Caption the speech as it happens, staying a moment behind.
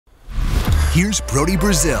here's Brody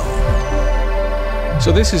Brazil.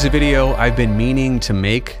 So this is a video I've been meaning to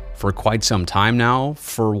make for quite some time now.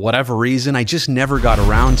 For whatever reason, I just never got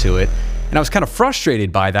around to it. And I was kind of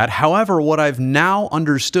frustrated by that. However, what I've now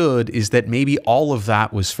understood is that maybe all of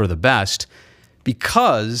that was for the best,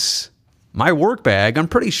 because my work bag, I'm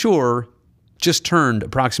pretty sure, just turned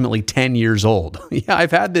approximately 10 years old. Yeah,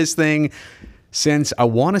 I've had this thing since, I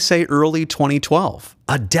want to say, early 2012.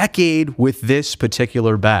 A decade with this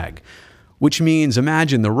particular bag. Which means,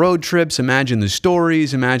 imagine the road trips, imagine the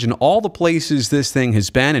stories, imagine all the places this thing has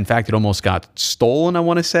been. In fact, it almost got stolen, I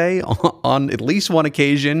want to say, on at least one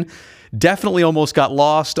occasion. Definitely almost got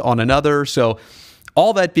lost on another. So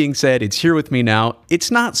all that being said, it's here with me now. It's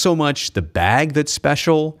not so much the bag that's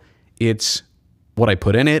special. It's what I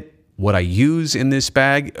put in it, what I use in this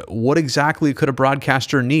bag. What exactly could a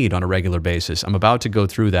broadcaster need on a regular basis? I'm about to go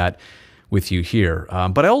through that with you here.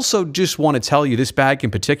 But I also just want to tell you, this bag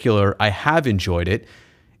in particular, I have enjoyed it.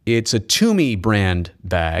 It's a Tumi brand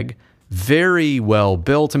bag, very well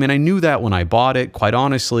built. I mean, I knew that when I bought it. Quite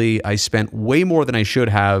honestly, I spent way more than I should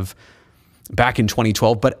have back in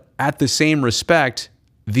 2012. But at the same respect,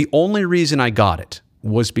 the only reason I got it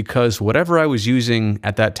was because whatever I was using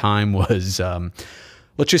at that time was,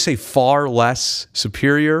 let's just say, far less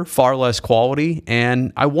superior, far less quality.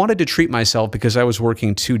 And I wanted to treat myself because I was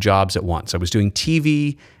working 2 jobs at once. I was doing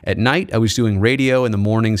TV at night. I was doing radio in the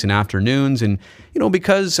mornings and afternoons. And, you know,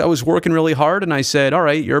 because I was working really hard, and I said, all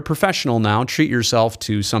right, you're a professional now. Treat yourself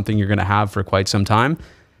to something you're going to have for quite some time.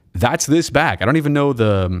 That's this bag. I don't even know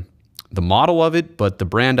the model of it, but the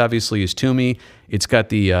brand obviously is Tumi. It's got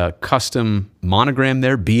the custom monogram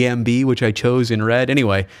there, BMB, which I chose in red.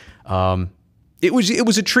 Anyway, it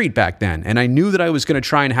was a treat back then, and I knew that I was going to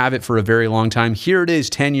try and have it for a very long time. Here it is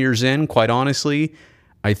 10 years in. Quite honestly,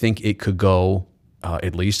 I think it could go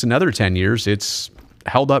at least another 10 years. It's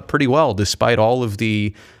held up pretty well despite all of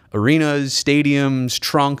the arenas, stadiums,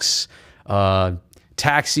 trunks,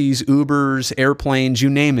 taxis, Ubers, airplanes, you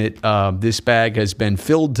name it. This bag has been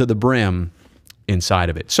filled to the brim inside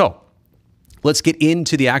of it. So let's get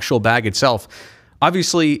into the actual bag itself.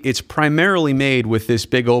 Obviously, it's primarily made with this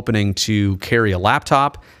big opening to carry a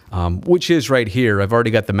laptop, which is right here. I've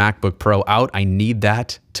already got the MacBook Pro out. I need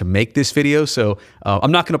that to make this video, so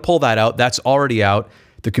I'm not going to pull that out. That's already out.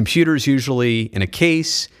 The computer is usually in a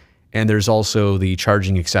case, and there's also the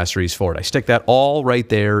charging accessories for it. I stick that all right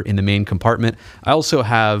there in the main compartment. I also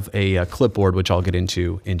have a clipboard, which I'll get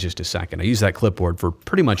into in just a second. I use that clipboard for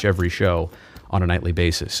pretty much every show on a nightly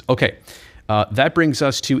basis. Okay. That brings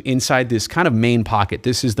us to inside this kind of main pocket.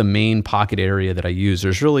 This is the main pocket area that I use.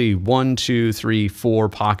 There's really 1, 2, 3, 4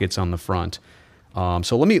 pockets on the front.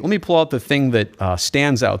 So let me pull out the thing that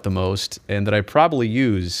stands out the most and that I probably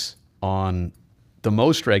use on the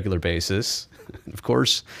most regular basis. Of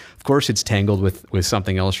course, it's tangled with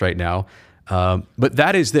something else right now. But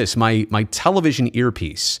that is this, my television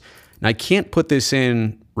earpiece. Now, I can't put this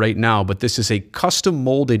in right now, but this is a custom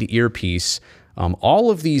molded earpiece.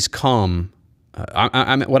 All of these come.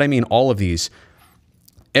 What I mean, all of these,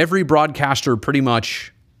 every broadcaster pretty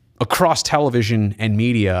much across television and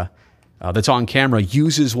media that's on camera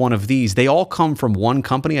uses one of these. They all come from one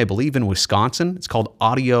company, I believe in Wisconsin. It's called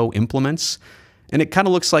Audio Implements. And it kind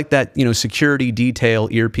of looks like that, you know, security detail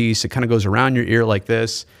earpiece. It kind of goes around your ear like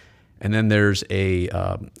this. And then there's a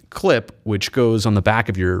clip which goes on the back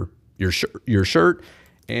of your shirt.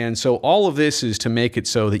 And so all of this is to make it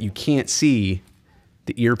so that you can't see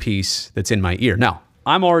the earpiece that's in my ear. Now,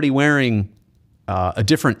 I'm already wearing a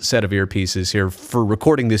different set of earpieces here for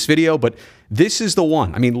recording this video, but this is the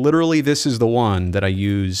one. I mean, literally, this is the one that I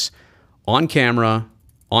use on camera,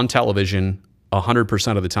 on television,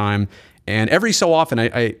 100% of the time. And every so often,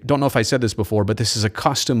 I don't know if I said this before, but this is a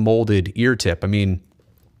custom molded ear tip. I mean,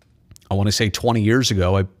 I want to say 20 years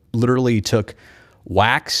ago, I literally took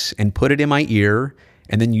wax and put it in my ear,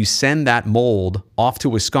 and then you send that mold off to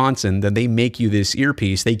Wisconsin, then they make you this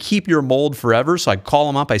earpiece. They keep your mold forever, so I call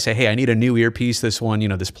them up. I say, hey, I need a new earpiece. This one, you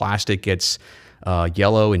know, this plastic gets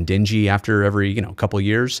yellow and dingy after every, you know, couple of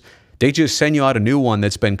years. They just send you out a new one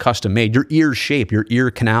that's been custom made. Your ear shape, your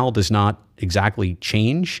ear canal does not exactly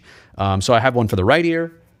change. So I have one for the right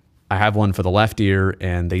ear. I have one for the left ear,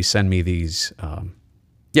 and they send me these,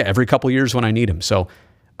 every couple of years when I need them. So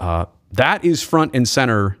that is front and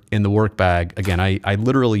center in the work bag. Again, I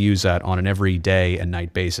literally use that on an every day and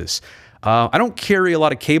night basis. I don't carry a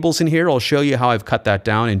lot of cables in here. I'll show you how I've cut that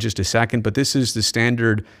down in just a second, but this is the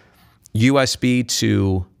standard USB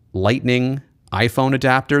to Lightning iPhone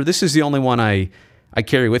adapter. This is the only one I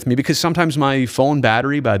carry with me because sometimes my phone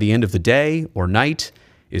battery by the end of the day or night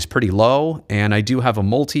is pretty low, and I do have a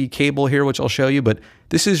multi-cable here, which I'll show you, but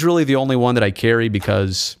this is really the only one that I carry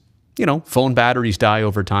because, you know, phone batteries die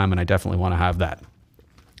over time, and I definitely want to have that.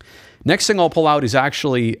 Next thing I'll pull out is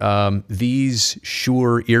actually these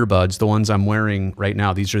Shure earbuds, the ones I'm wearing right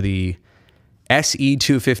now. These are the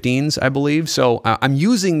SE215s, I believe. So I'm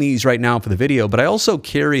using these right now for the video, but I also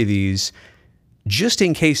carry these just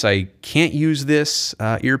in case I can't use this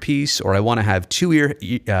earpiece, or I want to have two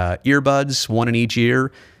earbuds, one in each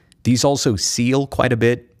ear. These also seal quite a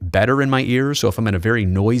bit better in my ears. So if I'm in a very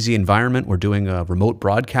noisy environment, we're doing a remote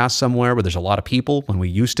broadcast somewhere where there's a lot of people, when we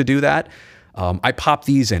used to do that, I pop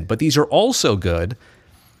these in. But these are also good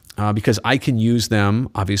because I can use them,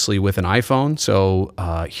 obviously, with an iPhone. So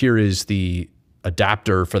here is the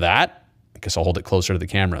adapter for that. I guess I'll hold it closer to the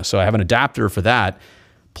camera. So I have an adapter for that,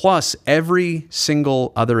 plus every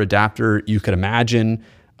single other adapter you could imagine.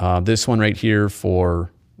 This one right here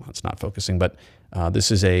for, well, it's not focusing, but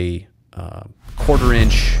this is a 1/4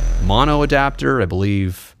 inch mono adapter. I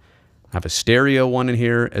believe I have a stereo one in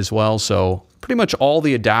here as well. So pretty much all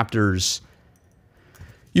the adapters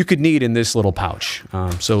you could need in this little pouch.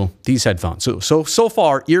 So these headphones. So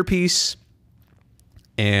far, earpiece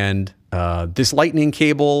and this lightning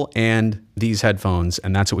cable and these headphones,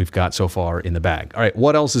 and that's what we've got so far in the bag. All right,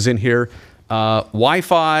 what else is in here?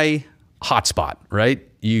 Wi-Fi hotspot, right?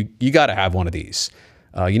 You got to have one of these.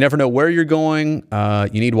 You never know where you're going.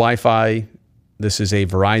 You need Wi-Fi. This is a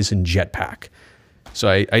Verizon Jetpack. So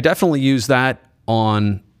I definitely use that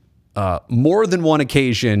on more than one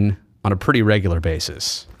occasion on a pretty regular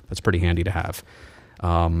basis. That's pretty handy to have.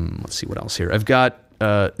 Let's see what else here. I've got,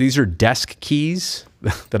 these are desk keys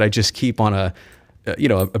that I just keep on a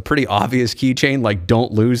pretty obvious keychain. Like,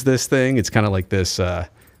 don't lose this thing. It's kind of like this,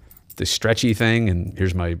 this stretchy thing. And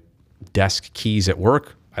here's my desk keys at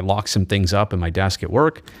work. I lock some things up in my desk at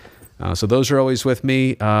work. So those are always with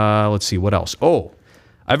me. Let's see, what else? Oh,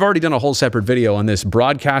 I've already done a whole separate video on this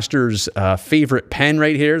broadcaster's favorite pen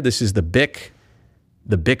right here. This is the Bic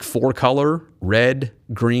 4-color, red,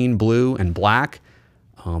 green, blue, and black.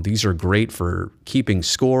 These are great for keeping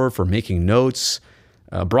score, for making notes.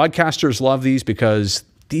 Broadcasters love these because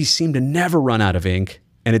these seem to never run out of ink,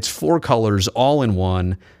 and it's 4 colors all in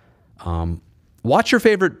one. Watch your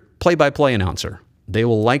favorite play-by-play announcer. They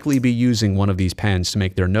will likely be using one of these pens to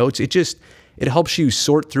make their notes. It helps you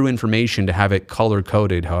sort through information to have it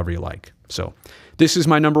color-coded however you like. So this is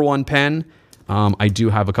my #1 pen. I do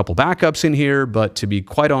have a couple backups in here, but to be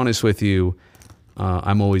quite honest with you,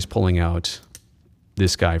 I'm always pulling out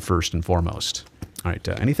this guy first and foremost. All right,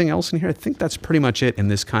 anything else in here? I think that's pretty much it in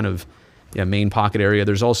this kind of main pocket area.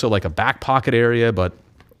 There's also like a back pocket area, but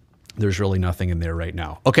there's really nothing in there right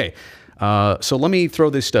now. Okay, so let me throw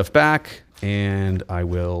this stuff back, and I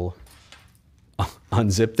will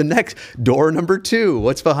unzip the next door #2.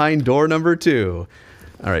 What's behind door #2?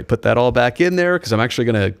 All right, put that all back in there because I'm actually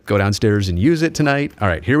going to go downstairs and use it tonight. All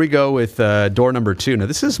right, here we go with door #2. Now,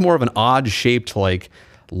 this is more of an odd-shaped, like,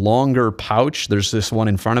 longer pouch. There's this one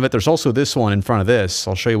in front of it. There's also this one in front of this.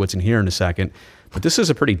 I'll show you what's in here in a second. But this is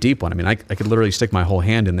a pretty deep one. I mean, I could literally stick my whole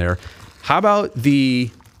hand in there. How about the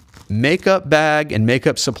makeup bag and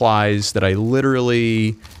makeup supplies that I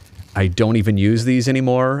don't even use these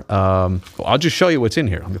anymore? I'll just show you what's in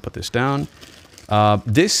here. Let me put this down.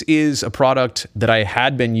 This is a product that I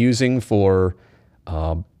had been using for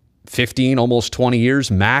 15, almost 20 years,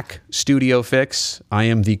 MAC Studio Fix. I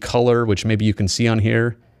am the color, which maybe you can see on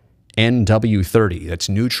here, NW30. That's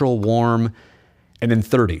neutral, warm, and then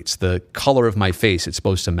 30. It's the color of my face it's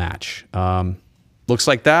supposed to match. Looks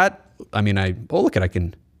like that. I mean, oh, look at,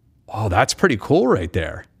 oh, that's pretty cool right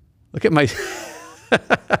there. Look at my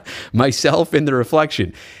myself in the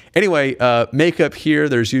reflection. Anyway, makeup here,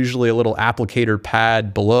 there's usually a little applicator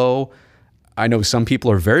pad below. I know some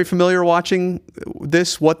people are very familiar watching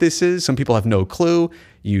this, what this is. Some people have no clue.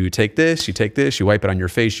 You take this, you wipe it on your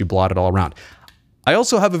face, you blot it all around. I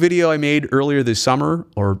also have a video I made earlier this summer,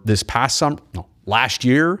 or this past summer, no, last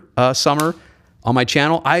year summer on my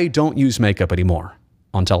channel. I don't use makeup anymore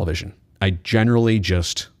on television. I generally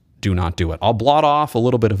just do not do it. I'll blot off a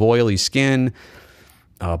little bit of oily skin,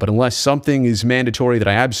 but unless something is mandatory that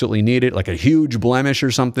I absolutely need it, like a huge blemish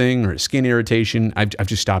or something, or a skin irritation, I've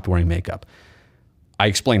just stopped wearing makeup. I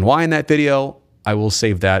explain why in that video. I will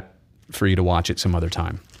save that for you to watch it some other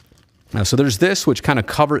time. So there's this, which kind of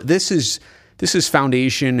this is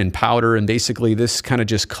foundation and powder, and basically this kind of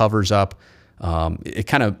just covers up. It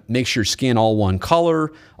kind of makes your skin all one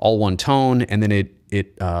color, all one tone, and then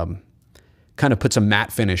it kind of puts a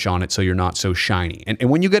matte finish on it so you're not so shiny. And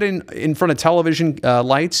when you get in front of television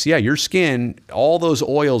lights, yeah, your skin, all those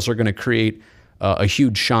oils are going to create a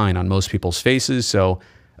huge shine on most people's faces. So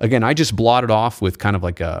Again, I just blot it off with kind of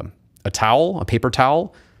like a towel, a paper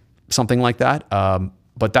towel, something like that.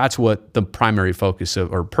 But that's what the primary focus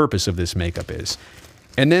of, or purpose of this makeup is.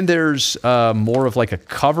 And then there's more of like a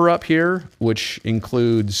cover up here, which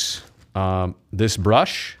includes this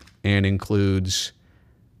brush and includes,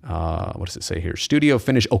 what does it say here? Studio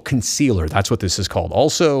Finish, oh, concealer. That's what this is called.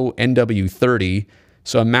 Also NW30.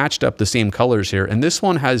 So I matched up the same colors here. And this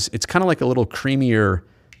one has, it's kind of like a little creamier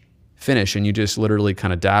finish, and you just literally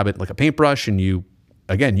kind of dab it like a paintbrush, and you,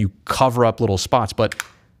 again, you cover up little spots. But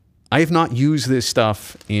I have not used this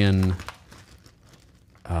stuff in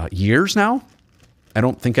years now. I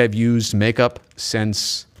don't think I've used makeup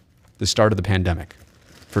since the start of the pandemic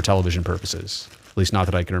for television purposes, at least not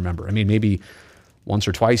that I can remember. I mean, maybe once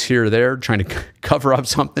or twice here or there, trying to cover up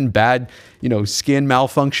something bad, you know, skin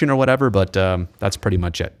malfunction or whatever, but that's pretty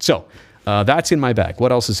much it. So that's in my bag.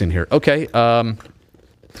 What else is in here? Okay,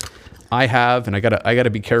 I have, and I gotta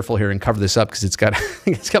be careful here and cover this up because it's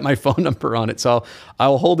got my phone number on it. So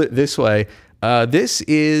I'll hold it this way. This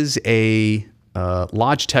is a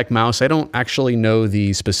Logitech mouse. I don't actually know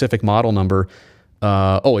the specific model number.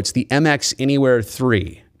 Oh, it's the MX Anywhere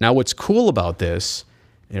 3. Now, what's cool about this,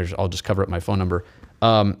 I'll just cover up my phone number,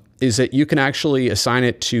 is that you can actually assign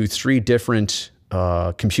it to 3 different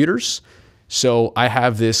computers. So I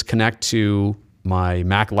have this connect to my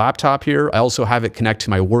Mac laptop here. I also have it connect to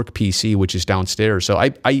my work PC, which is downstairs. So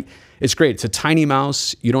it's great. It's a tiny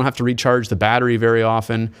mouse. You don't have to recharge the battery very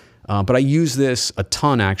often. But I use this a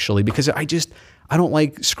ton actually, because I don't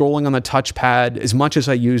like scrolling on the touchpad as much as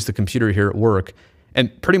I use the computer here at work.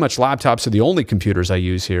 And pretty much laptops are the only computers I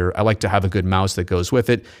use here. I like to have a good mouse that goes with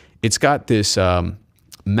it. It's got this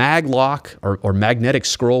mag lock or magnetic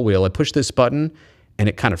scroll wheel. I push this button and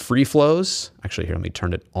it kind of free flows. Actually, here, let me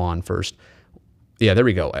turn it on first. Yeah, there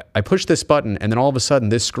we go. I push this button and then all of a sudden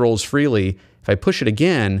this scrolls freely. If I push it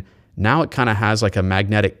again, now it kind of has like a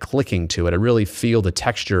magnetic clicking to it. I really feel the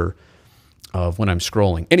texture of when I'm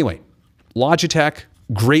scrolling. Anyway, Logitech,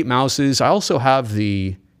 great mouses. I also have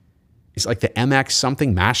it's like the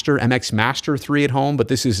MX Master 3 at home, but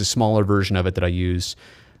this is a smaller version of it that I use.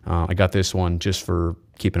 I got this one just for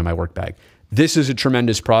keeping in my work bag. This is a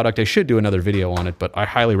tremendous product. I should do another video on it, but I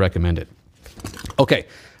highly recommend it. Okay,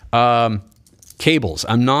 cables.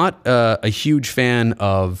 I'm not a huge fan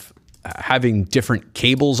of having different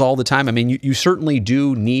cables all the time. I mean, you certainly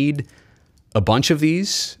do need a bunch of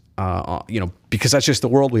these, you know, because that's just the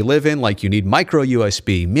world we live in. Like you need micro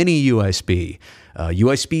USB, mini USB,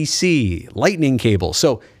 USB-C, lightning cable.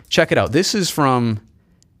 So check it out. This is from,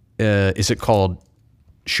 is it called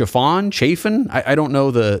Chafin? I don't know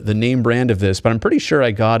the name brand of this, but I'm pretty sure I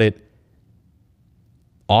got it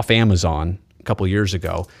off Amazon a couple years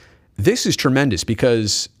ago. This is tremendous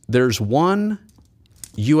because there's one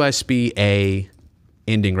USB-A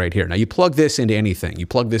ending right here. Now you plug this into anything. You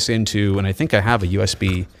plug this into, and I think I have a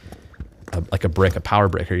USB, like a brick, a power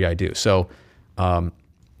brick here. Yeah, I do. So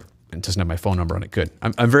it doesn't have my phone number on it. Good.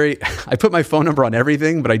 I put my phone number on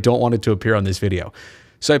everything, but I don't want it to appear on this video.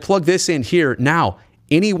 So I plug this in here. Now,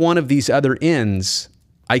 any one of these other ends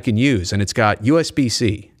I can use, and it's got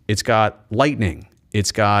USB-C, it's got lightning,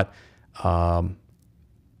 it's got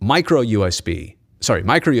micro USB,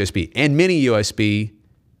 and mini USB.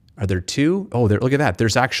 Are there 2? Oh, look at that.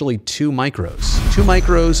 There's actually 2 micros. 2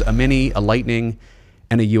 micros, a mini, a lightning,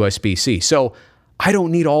 and a USB-C. So I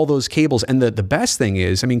don't need all those cables. And the best thing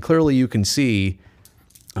is, I mean, clearly you can see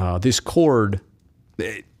this cord,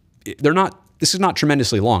 this is not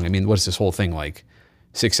tremendously long. I mean, what's this whole thing, like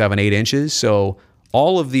 6, 7, 8 inches? So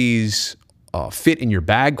all of these fit in your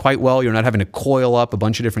bag quite well. You're not having to coil up a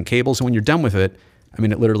bunch of different cables. And when you're done with it, I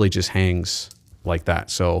mean, it literally just hangs like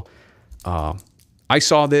that. So I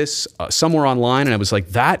saw this somewhere online and I was like,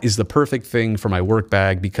 that is the perfect thing for my work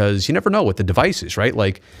bag, because you never know what the device is, right?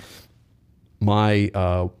 Like my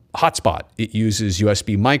hotspot, it uses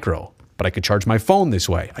USB micro, but I could charge my phone this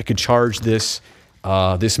way. I could charge this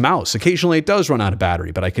mouse. Occasionally it does run out of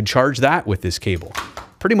battery, but I could charge that with this cable.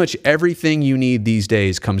 Pretty much everything you need these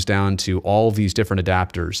days comes down to all these different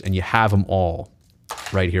adapters, and you have them all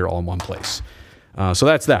right here, all in one place. So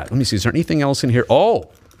that's that. Let me see, is there anything else in here? Oh,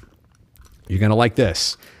 you're gonna like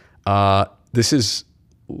this. This is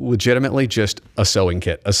legitimately just a sewing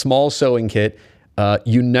kit, a small sewing kit.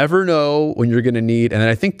 You never know when you're gonna need, and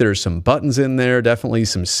I think there's some buttons in there, definitely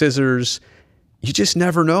some scissors. You just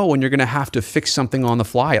never know when you're gonna have to fix something on the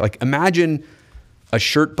fly. Like imagine a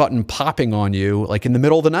shirt button popping on you like in the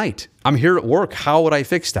middle of the night. I'm here at work, how would I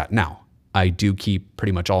fix that? Now, I do keep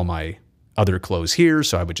pretty much all my other clothes here,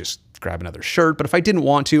 so I would just grab another shirt. But if I didn't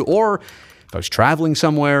want to, or if I was traveling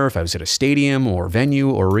somewhere, if I was at a stadium or venue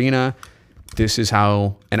or arena, this is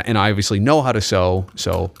how, and I obviously know how to sew,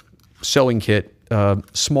 so sewing kit,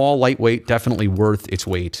 small, lightweight, definitely worth its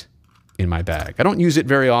weight in my bag. I don't use it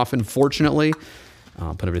very often, fortunately.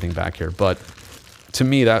 I'll put everything back here, but to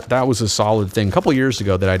me, that was a solid thing a couple years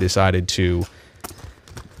ago that I decided to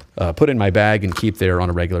put in my bag and keep there on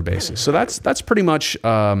a regular basis. So that's pretty much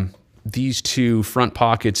these two front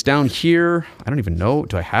pockets. Down here, I don't even know,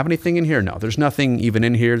 do I have anything in here? No, there's nothing even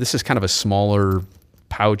in here. This is kind of a smaller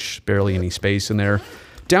pouch, barely any space in there.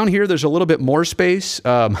 Down here, there's a little bit more space.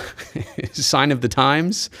 Sign of the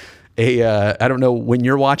times. I don't know when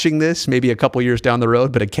you're watching this, maybe a couple years down the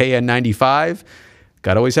road, but a KN95.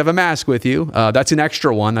 Got to always have a mask with you. That's an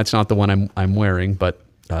extra one. That's not the one I'm wearing, but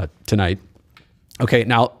tonight. Okay,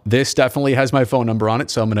 now this definitely has my phone number on it,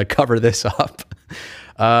 so I'm going to cover this up.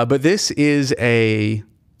 But this is a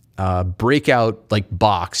breakout like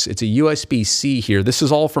box. It's a USB-C here. This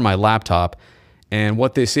is all for my laptop. And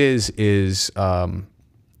what this is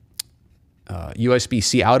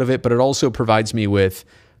USB-C out of it, but it also provides me with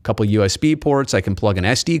a couple USB ports. I can plug an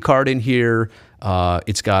SD card in here.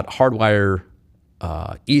 It's got hardwire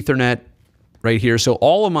Ethernet right here. So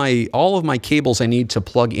all of my cables I need to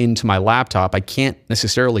plug into my laptop, I can't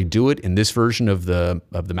necessarily do it in this version of the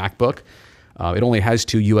MacBook. It only has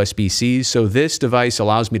two USB-Cs. So this device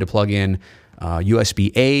allows me to plug in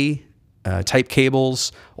USB-A type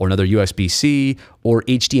cables, or another USB-C, or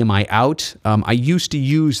HDMI out. I used to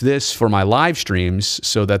use this for my live streams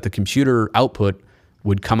so that the computer output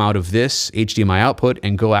would come out of this HDMI output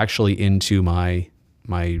and go actually into my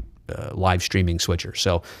live streaming switcher.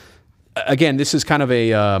 So again, this is kind of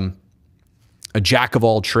a jack of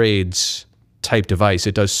all trades type device.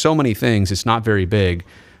 It does so many things. It's not very big,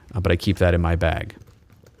 but I keep that in my bag.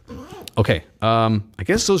 Okay, I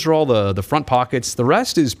guess those are all the front pockets. The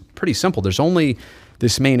rest is pretty simple. There's only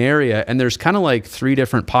this main area, and there's kind of like 3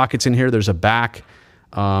 different pockets in here. There's a back,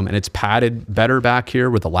 and it's padded better back here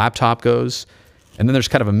where the laptop goes. And then there's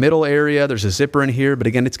kind of a middle area. There's a zipper in here, but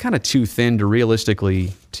again, it's kind of too thin to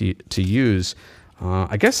realistically to use.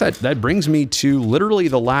 I guess that brings me to literally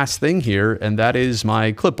the last thing here, and that is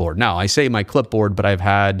my clipboard. Now, I say my clipboard, but I've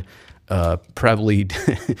had probably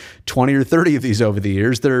 20 or 30 of these over the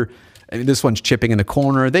years. I mean, this one's chipping in the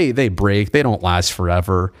corner. They break. They don't last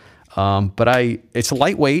forever. But it's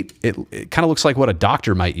lightweight. It kind of looks like what a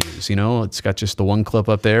doctor might use. You know, it's got just the one clip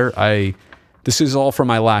up there. This is all from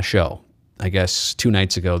my last show. I guess 2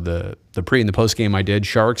 nights ago, the pre and the post game I did,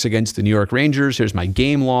 Sharks against the New York Rangers. Here's my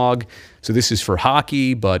game log. So this is for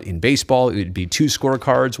hockey, but in baseball, it would be 2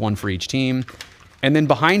 scorecards, 1 for each team. And then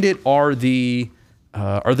behind it are the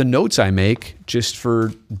notes I make just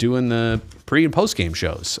for doing the pre and post game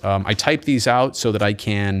shows. I type these out so that I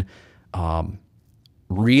can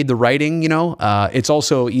read the writing, you know. It's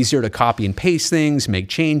also easier to copy and paste things, make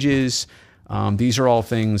changes. These are all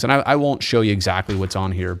things, and I won't show you exactly what's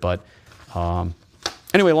on here, but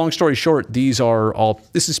anyway, long story short,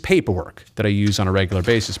 this is paperwork that I use on a regular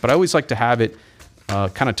basis, but I always like to have it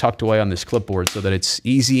kind of tucked away on this clipboard so that it's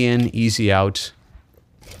easy in, easy out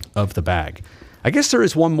of the bag. I guess there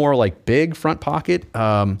is one more like big front pocket.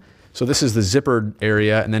 So this is the zippered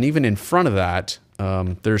area, and then even in front of that,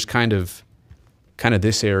 there's kind of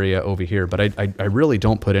this area over here, but I really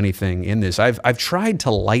don't put anything in this. I've tried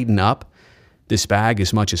to lighten up this bag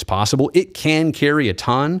as much as possible. It can carry a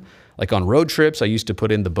ton. Like on road trips, I used to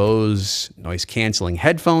put in the Bose noise canceling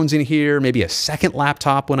headphones in here, maybe a second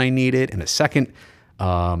laptop when I need it, and a second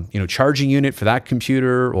charging unit for that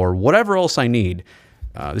computer or whatever else I need.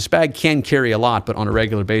 This bag can carry a lot, but on a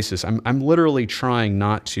regular basis, I'm literally trying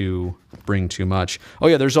not to bring too much. Oh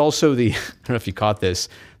yeah, there's also I don't know if you caught this,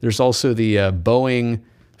 there's also the Boeing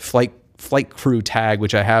flight crew tag,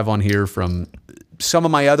 which I have on here from some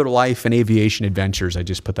of my other life and aviation adventures. I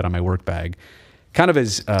just put that on my work bag. Kind of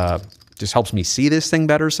just helps me see this thing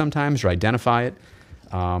better sometimes, or identify it.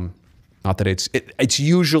 Not that it's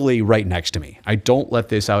usually right next to me. I don't let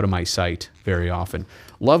this out of my sight very often.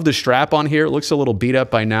 Love the strap on here. It looks a little beat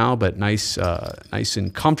up by now, but nice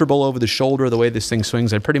and comfortable over the shoulder. The way this thing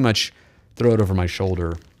swings, I pretty much throw it over my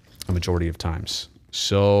shoulder a majority of times.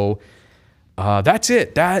 So that's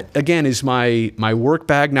it. That again is my work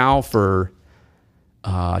bag now for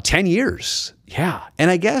 10 years. Yeah,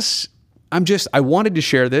 and I guess I wanted to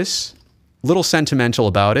share this. A little sentimental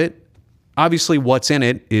about it. Obviously, what's in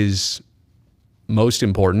it is most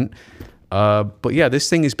important. But yeah, this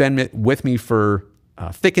thing has been with me for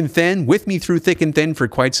thick and thin, with me through thick and thin for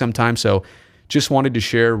quite some time. So just wanted to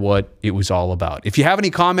share what it was all about. If you have any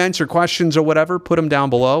comments or questions or whatever, put them down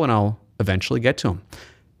below and I'll eventually get to them.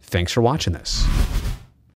 Thanks for watching this.